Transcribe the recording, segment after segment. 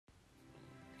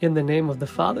In the name of the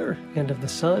Father, and of the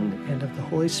Son, and of the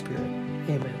Holy Spirit.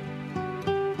 Amen.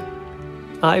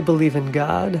 I believe in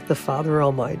God, the Father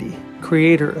Almighty,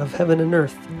 creator of heaven and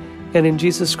earth, and in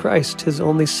Jesus Christ, his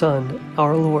only Son,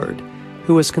 our Lord,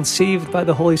 who was conceived by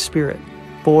the Holy Spirit,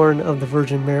 born of the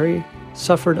Virgin Mary,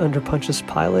 suffered under Pontius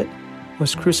Pilate,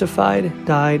 was crucified,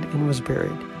 died, and was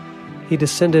buried. He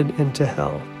descended into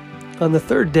hell. On the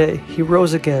third day, he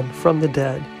rose again from the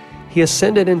dead. He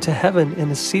ascended into heaven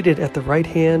and is seated at the right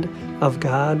hand of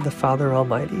God the Father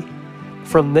Almighty.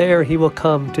 From there he will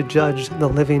come to judge the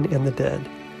living and the dead.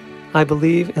 I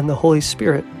believe in the Holy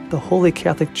Spirit, the Holy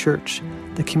Catholic Church,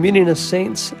 the communion of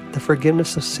saints, the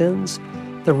forgiveness of sins,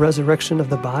 the resurrection of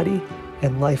the body,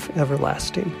 and life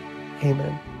everlasting.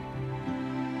 Amen.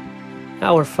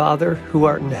 Our Father, who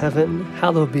art in heaven,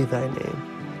 hallowed be thy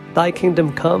name. Thy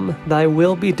kingdom come, thy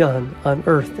will be done, on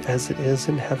earth as it is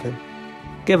in heaven.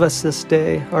 Give us this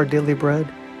day our daily bread,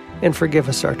 and forgive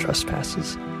us our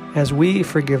trespasses, as we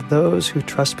forgive those who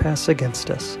trespass against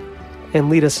us. And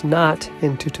lead us not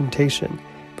into temptation,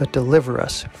 but deliver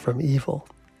us from evil.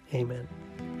 Amen.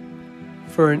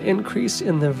 For an increase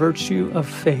in the virtue of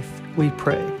faith, we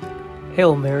pray.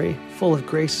 Hail Mary, full of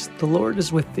grace, the Lord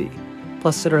is with thee.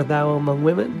 Blessed art thou among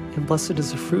women, and blessed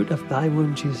is the fruit of thy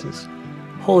womb, Jesus.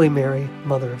 Holy Mary,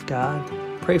 Mother of God,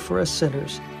 pray for us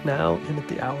sinners, now and at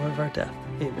the hour of our death.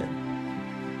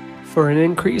 Amen. For an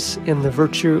increase in the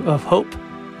virtue of hope,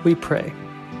 we pray.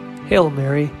 Hail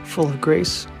Mary, full of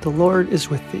grace, the Lord is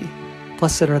with thee.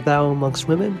 Blessed art thou amongst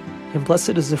women, and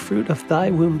blessed is the fruit of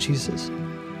thy womb, Jesus.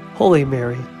 Holy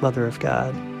Mary, Mother of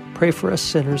God, pray for us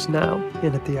sinners now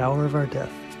and at the hour of our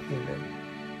death. Amen.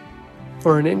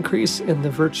 For an increase in the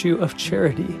virtue of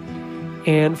charity,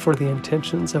 and for the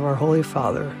intentions of our Holy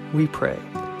Father, we pray.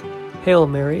 Hail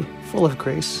Mary, full of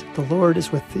grace, the Lord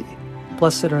is with thee.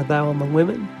 Blessed art thou among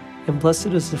women, and blessed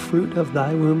is the fruit of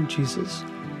thy womb, Jesus.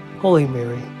 Holy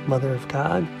Mary, Mother of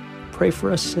God, pray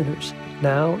for us sinners,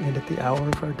 now and at the hour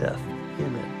of our death.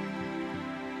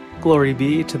 Amen. Glory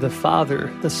be to the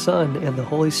Father, the Son, and the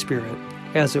Holy Spirit,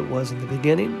 as it was in the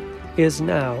beginning, is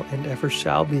now, and ever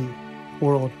shall be,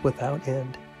 world without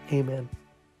end. Amen.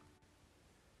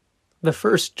 The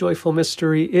first joyful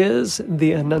mystery is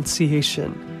the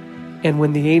Annunciation. And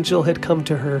when the angel had come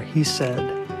to her, he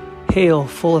said, Hail,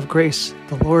 full of grace,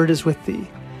 the Lord is with thee.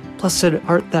 Blessed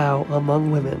art thou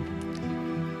among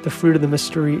women. The fruit of the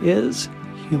mystery is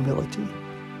humility.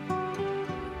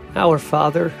 Our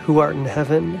Father, who art in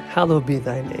heaven, hallowed be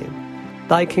thy name.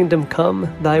 Thy kingdom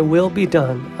come, thy will be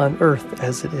done, on earth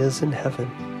as it is in heaven.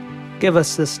 Give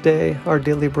us this day our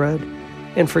daily bread,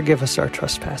 and forgive us our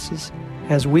trespasses,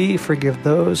 as we forgive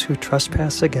those who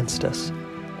trespass against us.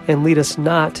 And lead us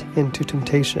not into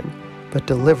temptation, but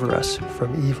deliver us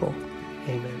from evil.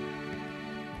 Amen.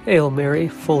 Hail Mary,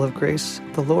 full of grace,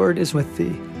 the Lord is with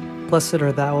thee. Blessed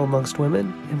art thou amongst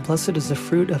women, and blessed is the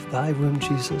fruit of thy womb,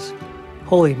 Jesus.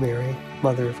 Holy Mary,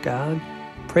 Mother of God,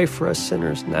 pray for us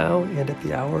sinners now and at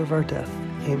the hour of our death.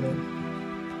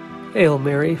 Amen. Hail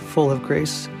Mary, full of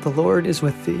grace, the Lord is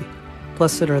with thee.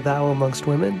 Blessed art thou amongst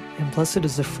women, and blessed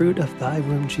is the fruit of thy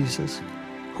womb, Jesus.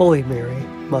 Holy Mary,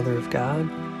 Mother of God,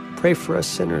 pray for us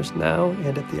sinners now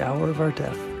and at the hour of our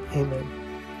death. Amen.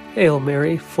 Hail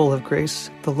Mary, full of grace,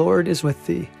 the Lord is with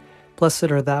thee.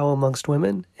 Blessed art thou amongst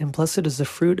women, and blessed is the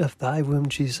fruit of thy womb,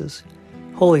 Jesus.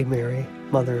 Holy Mary,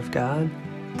 Mother of God,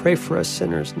 pray for us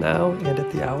sinners now and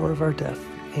at the hour of our death.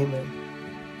 Amen.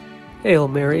 Hail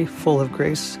Mary, full of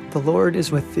grace, the Lord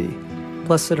is with thee.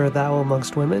 Blessed art thou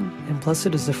amongst women, and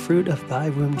blessed is the fruit of thy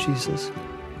womb, Jesus.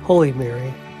 Holy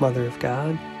Mary, Mother of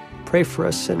God, pray for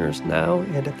us sinners now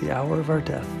and at the hour of our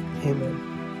death.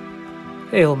 Amen.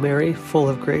 Hail Mary, full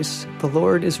of grace, the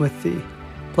Lord is with thee.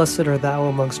 Blessed art thou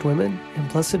amongst women, and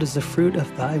blessed is the fruit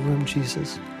of thy womb,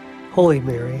 Jesus. Holy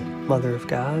Mary, Mother of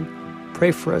God,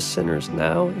 pray for us sinners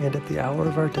now and at the hour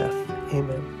of our death.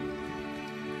 Amen.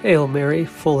 Hail Mary,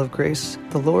 full of grace,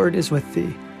 the Lord is with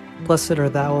thee. Blessed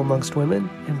art thou amongst women,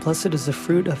 and blessed is the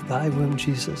fruit of thy womb,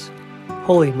 Jesus.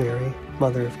 Holy Mary,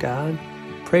 Mother of God,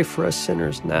 pray for us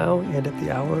sinners now and at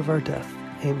the hour of our death.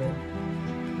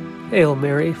 Amen. Hail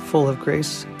Mary, full of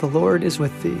grace, the Lord is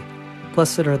with thee.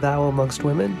 Blessed art thou amongst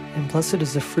women, and blessed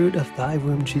is the fruit of thy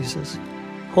womb, Jesus.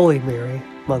 Holy Mary,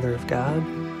 Mother of God,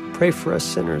 pray for us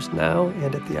sinners now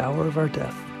and at the hour of our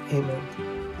death. Amen.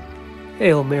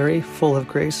 Hail Mary, full of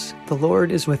grace, the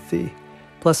Lord is with thee.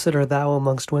 Blessed art thou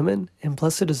amongst women, and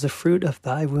blessed is the fruit of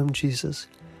thy womb, Jesus.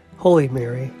 Holy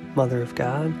Mary, Mother of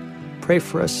God, pray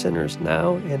for us sinners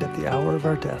now and at the hour of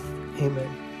our death. Amen.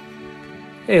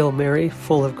 Hail Mary,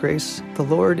 full of grace, the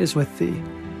Lord is with thee.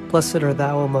 Blessed art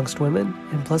thou amongst women,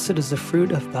 and blessed is the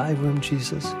fruit of thy womb,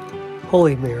 Jesus.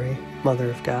 Holy Mary, Mother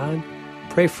of God,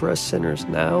 pray for us sinners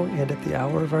now and at the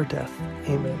hour of our death.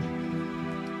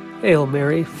 Amen. Hail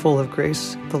Mary, full of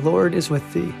grace, the Lord is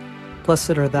with thee.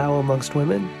 Blessed art thou amongst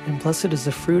women, and blessed is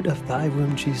the fruit of thy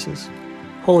womb, Jesus.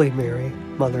 Holy Mary,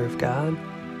 Mother of God,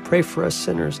 pray for us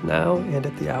sinners now and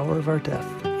at the hour of our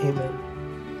death. Amen.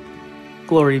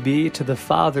 Glory be to the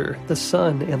Father, the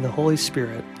Son, and the Holy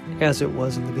Spirit, as it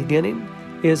was in the beginning,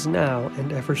 is now,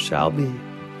 and ever shall be,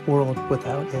 world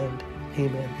without end.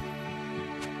 Amen.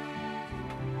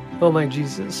 O my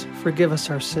Jesus, forgive us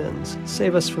our sins,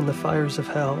 save us from the fires of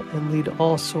hell, and lead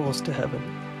all souls to heaven,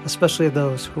 especially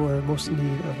those who are in most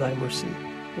need of thy mercy.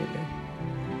 Amen.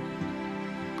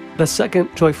 The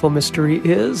second joyful mystery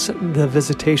is the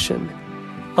Visitation.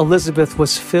 Elizabeth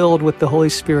was filled with the Holy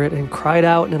Spirit and cried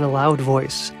out in a loud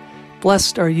voice,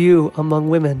 "Blessed are you among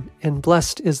women, and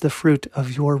blessed is the fruit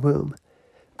of your womb."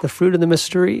 The fruit of the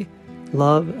mystery,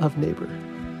 love of neighbor.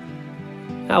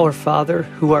 Our Father,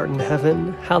 who art in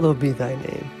heaven, hallowed be thy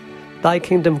name. Thy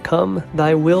kingdom come,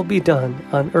 thy will be done,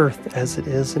 on earth as it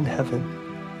is in heaven.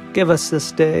 Give us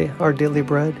this day our daily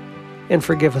bread, and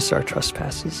forgive us our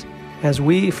trespasses, as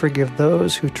we forgive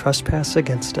those who trespass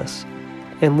against us.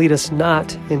 And lead us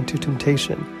not into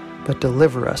temptation, but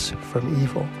deliver us from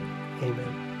evil.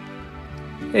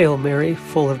 Amen. Hail Mary,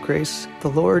 full of grace, the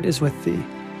Lord is with thee.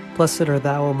 Blessed art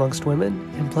thou amongst women,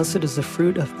 and blessed is the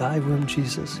fruit of thy womb,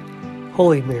 Jesus.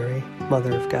 Holy Mary,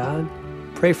 Mother of God,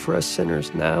 pray for us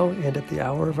sinners now and at the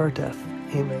hour of our death.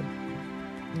 Amen.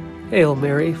 Hail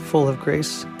Mary, full of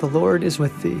grace, the Lord is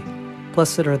with thee.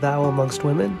 Blessed art thou amongst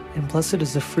women, and blessed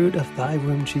is the fruit of thy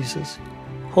womb, Jesus.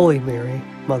 Holy Mary,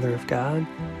 Mother of God,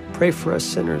 pray for us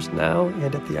sinners now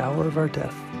and at the hour of our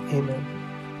death. Amen.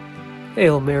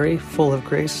 Hail Mary, full of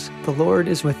grace, the Lord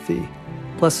is with thee.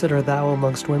 Blessed art thou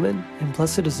amongst women, and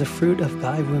blessed is the fruit of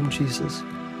thy womb, Jesus.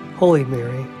 Holy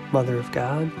Mary, Mother of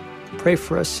God, pray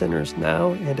for us sinners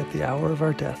now and at the hour of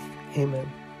our death. Amen.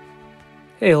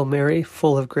 Hail Mary,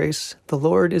 full of grace, the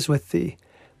Lord is with thee.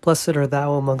 Blessed art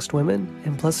thou amongst women,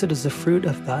 and blessed is the fruit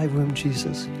of thy womb,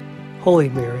 Jesus. Holy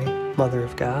Mary, Mother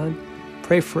of God,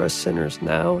 pray for us sinners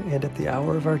now and at the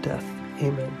hour of our death.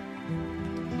 Amen.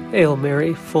 Hail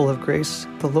Mary, full of grace,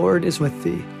 the Lord is with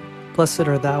thee. Blessed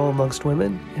art thou amongst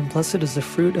women, and blessed is the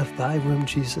fruit of thy womb,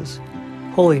 Jesus.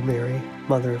 Holy Mary,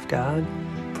 Mother of God,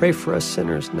 pray for us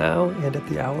sinners now and at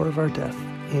the hour of our death.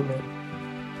 Amen.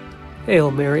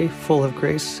 Hail Mary, full of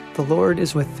grace, the Lord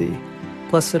is with thee.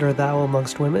 Blessed art thou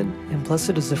amongst women, and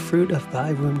blessed is the fruit of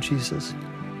thy womb, Jesus.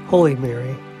 Holy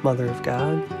Mary, Mother of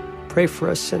God, pray for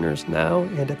us sinners now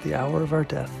and at the hour of our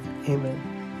death. Amen.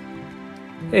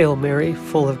 Hail Mary,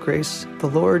 full of grace, the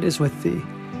Lord is with thee.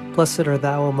 Blessed art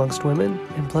thou amongst women,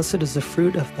 and blessed is the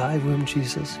fruit of thy womb,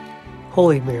 Jesus.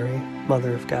 Holy Mary,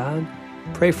 Mother of God,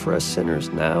 pray for us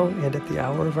sinners now and at the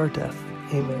hour of our death.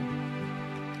 Amen.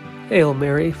 Hail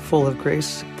Mary, full of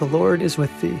grace, the Lord is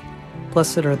with thee.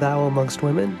 Blessed art thou amongst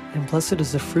women, and blessed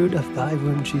is the fruit of thy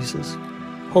womb, Jesus.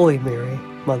 Holy Mary,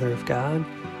 Mother of God,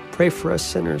 pray for us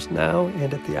sinners now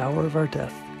and at the hour of our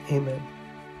death. Amen.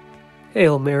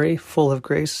 Hail Mary, full of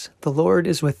grace, the Lord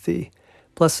is with thee.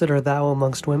 Blessed art thou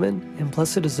amongst women, and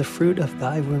blessed is the fruit of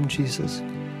thy womb, Jesus.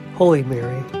 Holy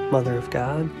Mary, Mother of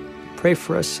God, pray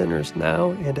for us sinners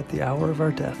now and at the hour of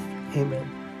our death. Amen.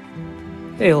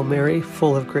 Hail Mary,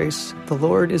 full of grace, the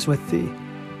Lord is with thee.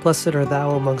 Blessed art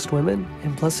thou amongst women,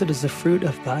 and blessed is the fruit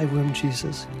of thy womb,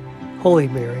 Jesus. Holy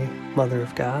Mary, Mother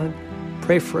of God,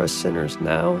 pray for us sinners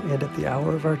now and at the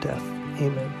hour of our death.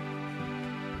 Amen.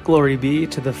 Glory be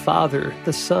to the Father,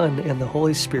 the Son, and the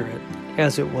Holy Spirit,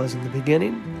 as it was in the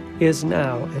beginning, is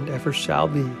now, and ever shall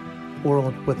be,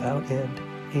 world without end.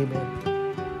 Amen.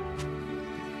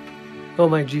 O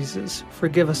my Jesus,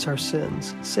 forgive us our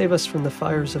sins, save us from the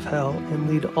fires of hell, and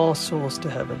lead all souls to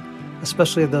heaven,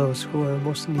 especially those who are in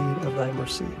most need of thy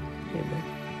mercy. Amen.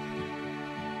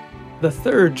 The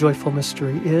third joyful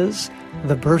mystery is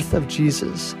the birth of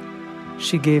Jesus.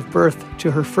 She gave birth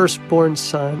to her firstborn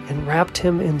son and wrapped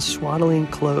him in swaddling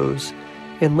clothes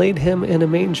and laid him in a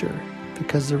manger,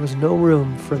 because there was no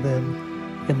room for them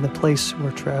in the place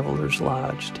where travelers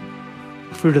lodged.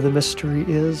 The fruit of the mystery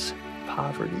is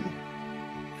poverty.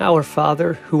 Our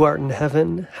Father, who art in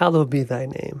heaven, hallowed be thy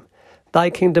name. Thy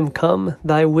kingdom come,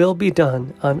 thy will be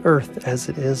done, on earth as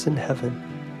it is in heaven.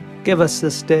 Give us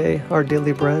this day our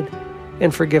daily bread,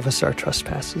 and forgive us our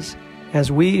trespasses,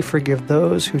 as we forgive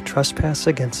those who trespass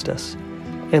against us.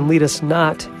 And lead us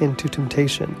not into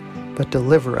temptation, but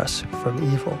deliver us from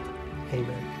evil.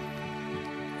 Amen.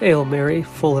 Hail Mary,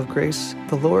 full of grace,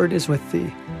 the Lord is with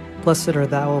thee. Blessed art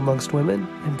thou amongst women,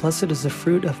 and blessed is the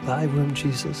fruit of thy womb,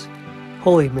 Jesus.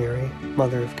 Holy Mary,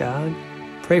 Mother of God,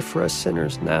 pray for us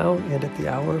sinners now and at the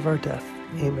hour of our death.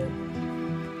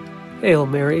 Amen. Hail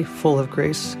Mary, full of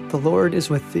grace, the Lord is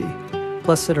with thee.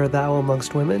 Blessed art thou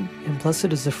amongst women, and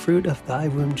blessed is the fruit of thy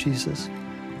womb, Jesus.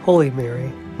 Holy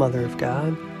Mary, Mother of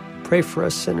God, pray for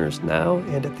us sinners now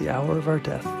and at the hour of our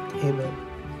death. Amen.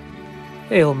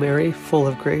 Hail Mary, full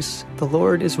of grace, the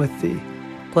Lord is with thee.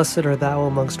 Blessed art thou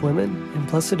amongst women, and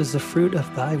blessed is the fruit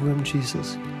of thy womb,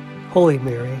 Jesus. Holy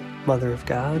Mary, Mother of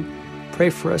God, pray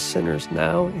for us sinners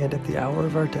now and at the hour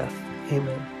of our death.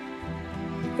 Amen.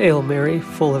 Hail Mary,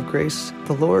 full of grace,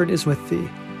 the Lord is with thee.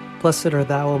 Blessed art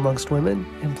thou amongst women,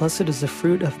 and blessed is the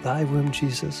fruit of thy womb,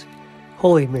 Jesus.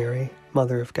 Holy Mary,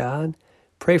 Mother of God,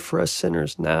 pray for us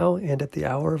sinners now and at the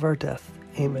hour of our death.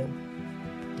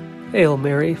 Amen. Hail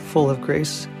Mary, full of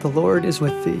grace, the Lord is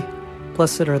with thee.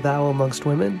 Blessed art thou amongst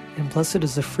women, and blessed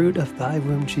is the fruit of thy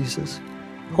womb, Jesus.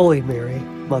 Holy Mary,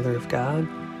 Mother of God,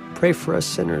 pray for us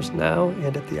sinners now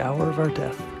and at the hour of our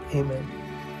death. Amen.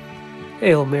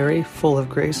 Hail Mary, full of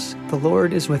grace, the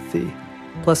Lord is with thee.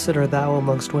 Blessed art thou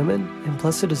amongst women, and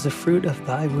blessed is the fruit of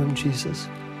thy womb, Jesus.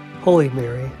 Holy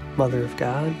Mary, Mother of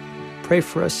God, pray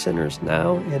for us sinners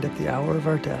now and at the hour of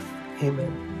our death.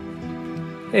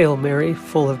 Amen. Hail Mary,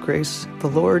 full of grace, the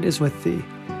Lord is with thee.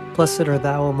 Blessed art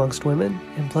thou amongst women,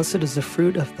 and blessed is the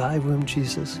fruit of thy womb,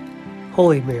 Jesus.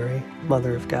 Holy Mary,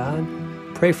 Mother of God,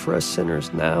 pray for us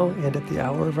sinners now and at the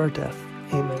hour of our death.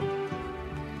 Amen.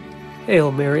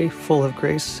 Hail Mary, full of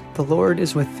grace, the Lord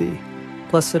is with thee.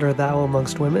 Blessed art thou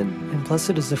amongst women, and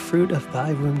blessed is the fruit of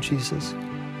thy womb, Jesus.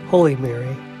 Holy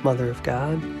Mary, Mother of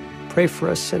God, pray for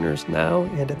us sinners now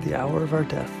and at the hour of our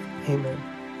death. Amen.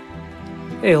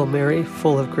 Hail Mary,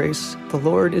 full of grace, the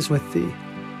Lord is with thee.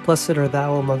 Blessed art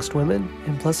thou amongst women,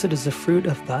 and blessed is the fruit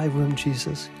of thy womb,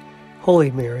 Jesus.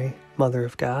 Holy Mary, Mother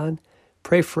of God,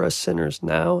 pray for us sinners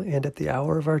now and at the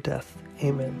hour of our death.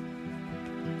 Amen.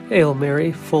 Hail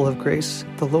Mary, full of grace,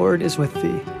 the Lord is with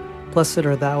thee. Blessed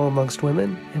art thou amongst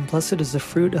women, and blessed is the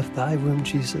fruit of thy womb,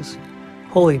 Jesus.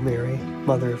 Holy Mary,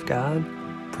 Mother of God,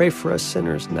 pray for us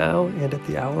sinners now and at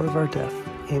the hour of our death.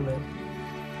 Amen.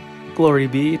 Glory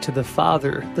be to the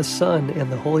Father, the Son,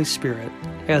 and the Holy Spirit,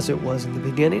 as it was in the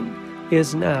beginning,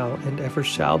 is now, and ever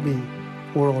shall be,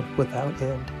 world without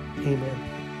end. Amen.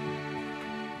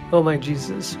 O my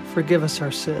Jesus, forgive us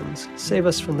our sins, save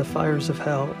us from the fires of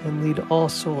hell, and lead all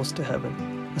souls to heaven,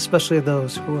 especially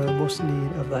those who are in most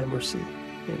need of thy mercy.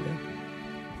 Amen.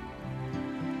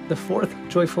 The fourth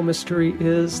joyful mystery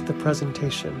is the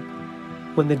presentation.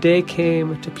 When the day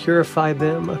came to purify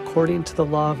them according to the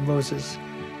law of Moses,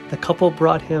 the couple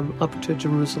brought him up to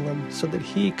Jerusalem so that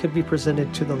he could be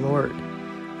presented to the Lord.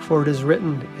 For it is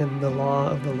written in the law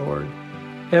of the Lord,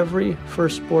 every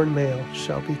firstborn male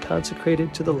shall be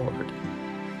consecrated to the Lord.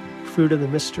 Fruit of the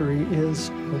mystery is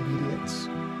obedience.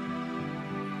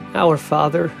 Our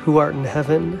Father, who art in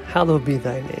heaven, hallowed be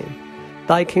thy name.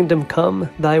 Thy kingdom come,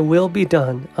 thy will be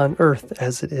done, on earth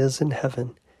as it is in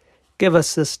heaven. Give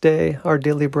us this day our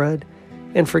daily bread,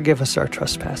 and forgive us our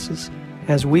trespasses,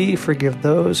 as we forgive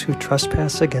those who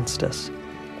trespass against us.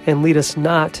 And lead us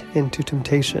not into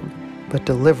temptation, but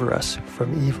deliver us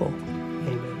from evil.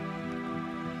 Amen.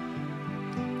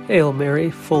 Hail Mary,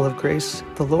 full of grace,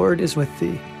 the Lord is with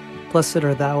thee. Blessed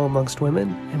art thou amongst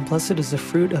women, and blessed is the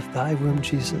fruit of thy womb,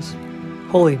 Jesus.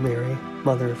 Holy Mary,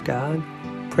 Mother of God,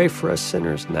 pray for us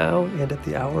sinners now and at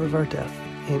the hour of our death.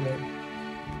 Amen.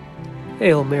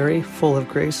 Hail Mary, full of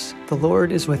grace, the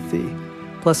Lord is with thee.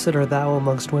 Blessed art thou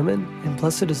amongst women, and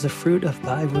blessed is the fruit of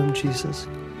thy womb, Jesus.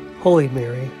 Holy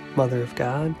Mary, Mother of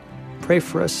God, pray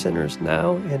for us sinners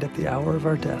now and at the hour of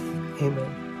our death.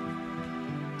 Amen.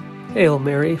 Hail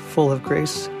Mary, full of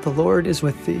grace, the Lord is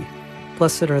with thee.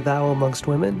 Blessed art thou amongst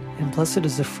women, and blessed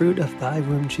is the fruit of thy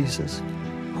womb, Jesus.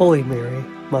 Holy Mary,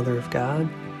 Mother of God,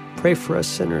 pray for us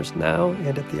sinners now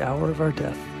and at the hour of our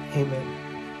death. Amen.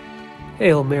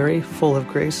 Hail Mary, full of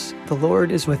grace, the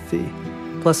Lord is with thee.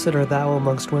 Blessed art thou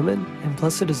amongst women, and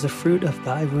blessed is the fruit of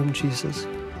thy womb, Jesus.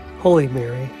 Holy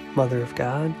Mary, Mother of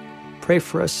God, pray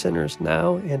for us sinners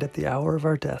now and at the hour of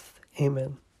our death.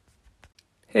 Amen.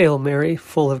 Hail Mary,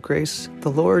 full of grace, the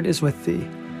Lord is with thee.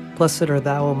 Blessed art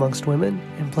thou amongst women,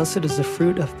 and blessed is the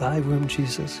fruit of thy womb,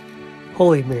 Jesus.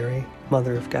 Holy Mary,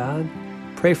 Mother of God,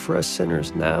 pray for us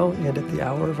sinners now and at the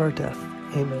hour of our death.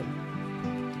 Amen.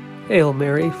 Hail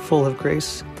Mary, full of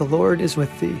grace, the Lord is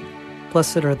with thee.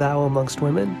 Blessed art thou amongst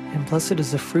women, and blessed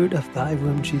is the fruit of thy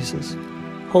womb, Jesus.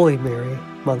 Holy Mary,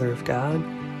 Mother of God,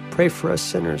 pray for us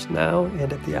sinners now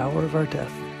and at the hour of our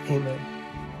death. Amen.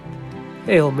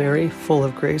 Hail Mary, full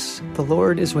of grace, the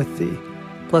Lord is with thee.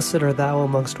 Blessed art thou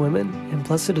amongst women, and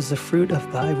blessed is the fruit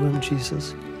of thy womb,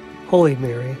 Jesus. Holy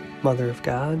Mary, Mother of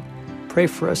God, pray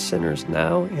for us sinners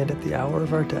now and at the hour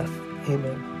of our death.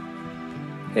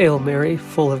 Amen. Hail Mary,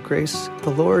 full of grace,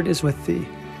 the Lord is with thee.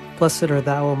 Blessed art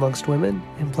thou amongst women,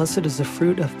 and blessed is the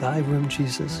fruit of thy womb,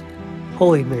 Jesus.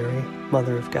 Holy Mary,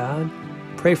 Mother of God,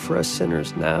 pray for us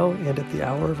sinners now and at the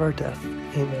hour of our death.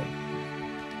 Amen.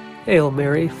 Hail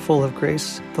Mary, full of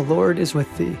grace, the Lord is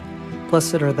with thee.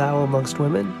 Blessed art thou amongst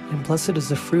women, and blessed is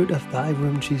the fruit of thy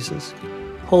womb, Jesus.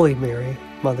 Holy Mary,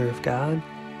 Mother of God,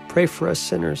 pray for us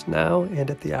sinners now and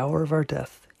at the hour of our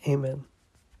death. Amen.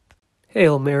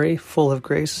 Hail Mary, full of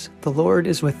grace, the Lord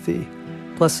is with thee.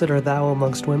 Blessed art thou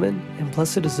amongst women, and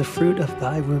blessed is the fruit of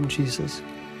thy womb, Jesus.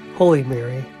 Holy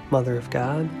Mary, Mother of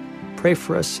God, pray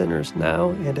for us sinners now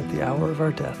and at the hour of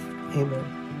our death. Amen.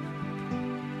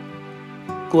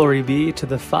 Glory be to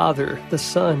the Father, the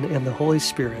Son, and the Holy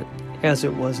Spirit, as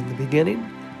it was in the beginning,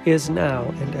 is now,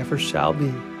 and ever shall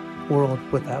be, world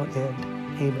without end.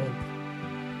 Amen.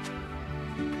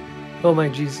 O my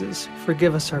Jesus,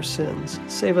 forgive us our sins,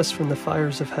 save us from the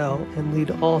fires of hell, and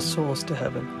lead all souls to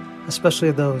heaven,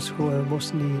 especially those who are in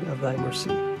most need of thy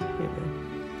mercy. Amen.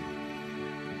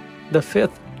 The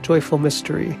fifth joyful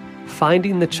mystery,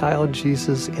 finding the child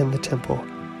Jesus in the temple.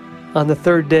 On the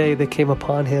third day they came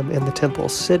upon him in the temple,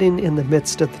 sitting in the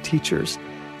midst of the teachers,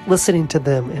 listening to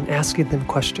them and asking them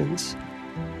questions.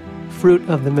 Fruit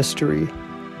of the mystery,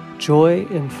 joy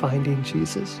in finding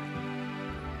Jesus.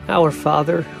 Our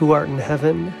Father, who art in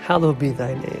heaven, hallowed be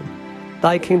thy name.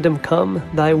 Thy kingdom come,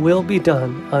 thy will be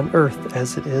done, on earth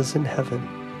as it is in heaven.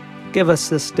 Give us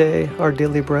this day our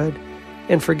daily bread,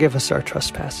 and forgive us our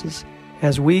trespasses,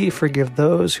 as we forgive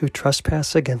those who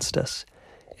trespass against us.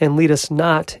 And lead us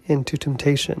not into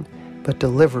temptation, but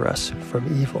deliver us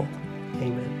from evil.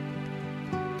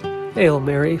 Amen. Hail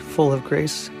Mary, full of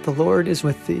grace, the Lord is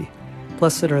with thee.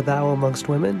 Blessed art thou amongst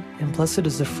women, and blessed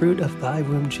is the fruit of thy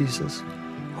womb, Jesus.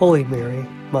 Holy Mary,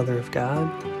 Mother of God,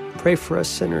 pray for us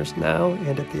sinners now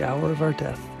and at the hour of our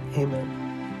death. Amen.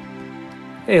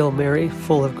 Hail Mary,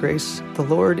 full of grace, the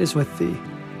Lord is with thee.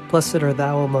 Blessed art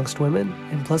thou amongst women,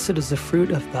 and blessed is the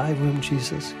fruit of thy womb,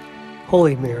 Jesus.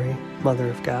 Holy Mary, Mother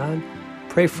of God,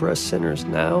 pray for us sinners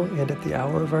now and at the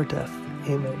hour of our death.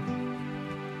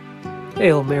 Amen.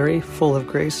 Hail Mary, full of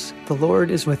grace, the Lord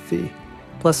is with thee.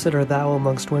 Blessed art thou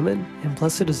amongst women, and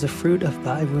blessed is the fruit of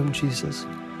thy womb, Jesus.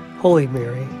 Holy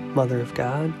Mary, Mother of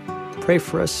God, pray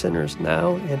for us sinners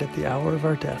now and at the hour of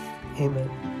our death. Amen.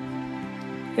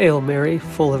 Hail Mary,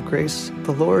 full of grace,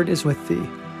 the Lord is with thee.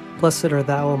 Blessed art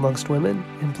thou amongst women,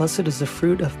 and blessed is the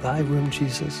fruit of thy womb,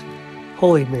 Jesus.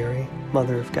 Holy Mary,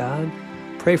 Mother of God,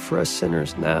 pray for us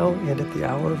sinners now and at the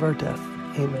hour of our death.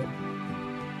 Amen.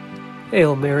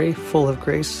 Hail Mary, full of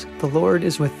grace, the Lord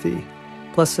is with thee.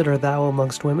 Blessed art thou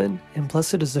amongst women, and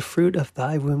blessed is the fruit of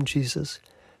thy womb, Jesus.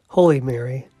 Holy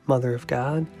Mary, Mother of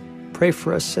God, pray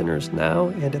for us sinners now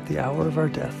and at the hour of our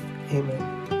death.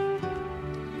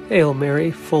 Amen. Hail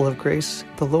Mary, full of grace,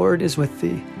 the Lord is with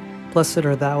thee. Blessed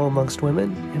art thou amongst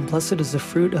women, and blessed is the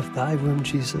fruit of thy womb,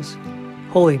 Jesus.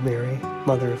 Holy Mary,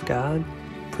 Mother of God,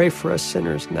 pray for us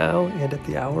sinners now and at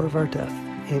the hour of our death.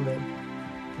 Amen.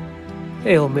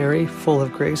 Hail Mary, full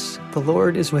of grace, the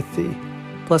Lord is with thee.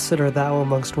 Blessed art thou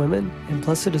amongst women, and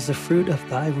blessed is the fruit of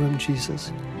thy womb,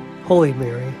 Jesus. Holy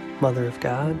Mary, Mother of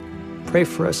God, pray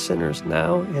for us sinners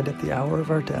now and at the hour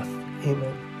of our death.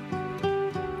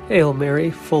 Amen. Hail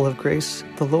Mary, full of grace,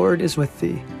 the Lord is with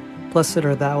thee. Blessed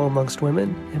art thou amongst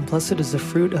women, and blessed is the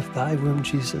fruit of thy womb,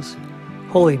 Jesus.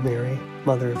 Holy Mary,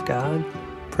 Mother of God,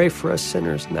 pray for us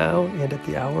sinners now and at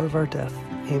the hour of our death.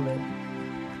 Amen.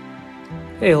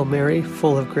 Hail Mary,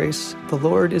 full of grace, the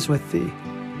Lord is with thee.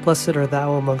 Blessed art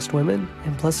thou amongst women,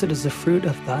 and blessed is the fruit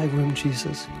of thy womb,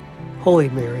 Jesus. Holy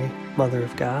Mary, Mother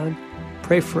of God,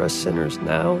 pray for us sinners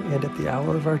now and at the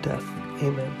hour of our death.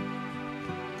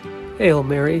 Amen. Hail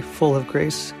Mary, full of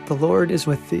grace, the Lord is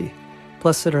with thee.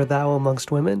 Blessed art thou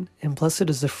amongst women, and blessed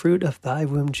is the fruit of thy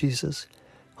womb, Jesus.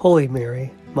 Holy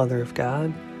Mary, Mother of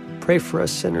God, pray for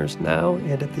us sinners now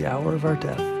and at the hour of our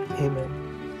death. Amen.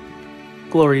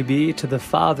 Glory be to the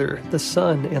Father, the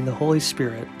Son, and the Holy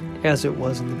Spirit, as it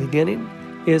was in the beginning,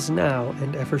 is now,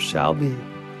 and ever shall be,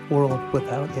 world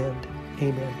without end.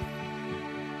 Amen.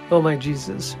 O my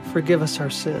Jesus, forgive us our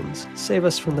sins, save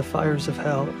us from the fires of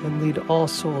hell, and lead all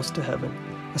souls to heaven,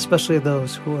 especially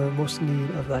those who are in most need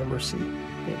of thy mercy.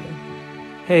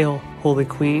 Amen. Hail, Holy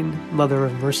Queen, Mother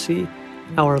of Mercy,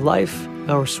 our life,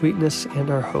 our sweetness, and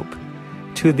our hope.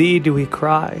 To thee do we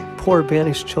cry, poor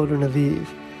banished children of Eve.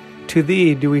 To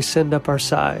thee do we send up our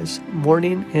sighs,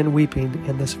 mourning and weeping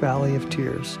in this valley of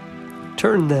tears.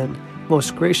 Turn then,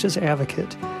 most gracious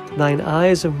Advocate, thine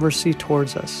eyes of mercy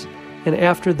towards us, and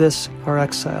after this our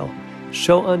exile,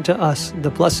 show unto us the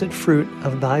blessed fruit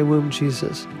of thy womb,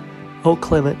 Jesus. O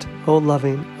clement, O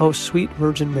loving, O sweet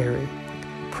Virgin Mary,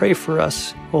 pray for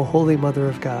us, O Holy Mother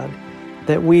of God,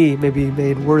 that we may be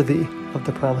made worthy of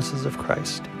the promises of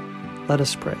Christ. Let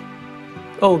us pray.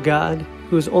 O God,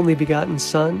 whose only begotten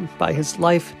Son, by his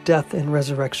life, death, and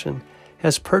resurrection,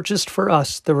 has purchased for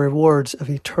us the rewards of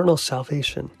eternal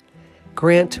salvation,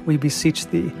 grant, we beseech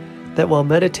thee, that while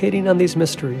meditating on these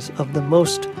mysteries of the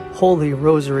most holy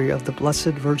Rosary of the Blessed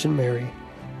Virgin Mary,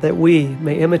 that we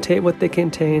may imitate what they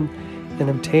contain and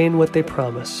obtain what they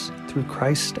promise, through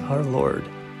Christ our Lord.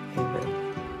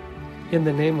 Amen. In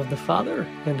the name of the Father,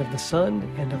 and of the Son,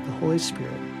 and of the Holy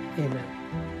Spirit. Amen.